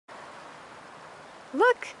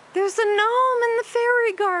Look, there's a gnome in the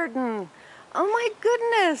fairy garden. Oh my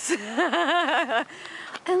goodness.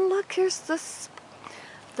 And look, here's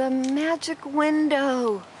the magic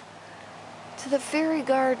window to the fairy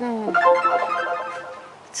garden.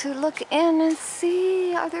 To look in and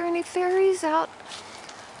see, are there any fairies out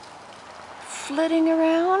flitting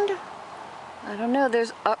around? I don't know,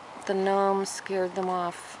 there's, oh, the gnome scared them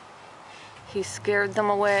off. He scared them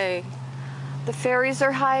away. The fairies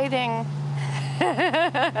are hiding.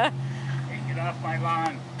 Hey, get off my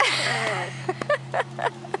lawn.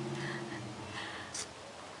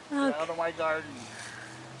 Get out of my garden.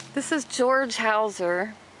 This is George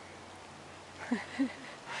Hauser.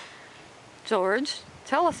 George,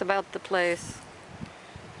 tell us about the place.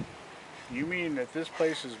 You mean that this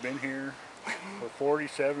place has been here for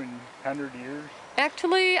 4,700 years?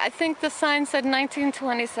 Actually, I think the sign said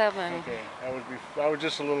 1927. Okay, I was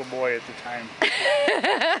just a little boy at the time.